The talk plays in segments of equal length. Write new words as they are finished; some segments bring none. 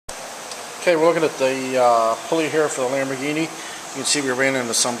Okay, we're looking at the pulley here for the Lamborghini. You can see we ran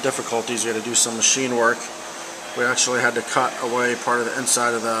into some difficulties. We had to do some machine work. We actually had to cut away part of the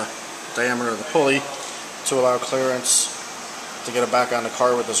inside of the diameter of the pulley to allow clearance to get it back on the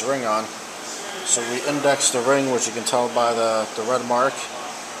car with this ring on. So we indexed the ring, which you can tell by the red mark.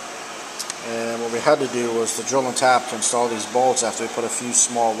 And what we had to do was to drill and tap to install these bolts after we put a few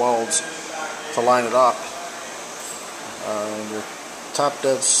small welds to line it up. And your top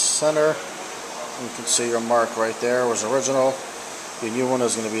dead center, you can see your mark right there was original. The new one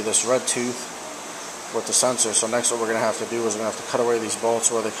is going to be this red tooth with the sensor. So next what we're going to have to do is we're going to have to cut away these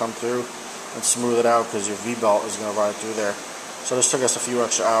bolts where they come through and smooth it out, because your V-belt is going to ride through there. So this took us a few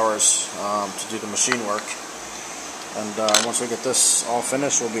extra hours to do the machine work. And once we get this all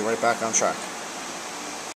finished, we'll be right back on track.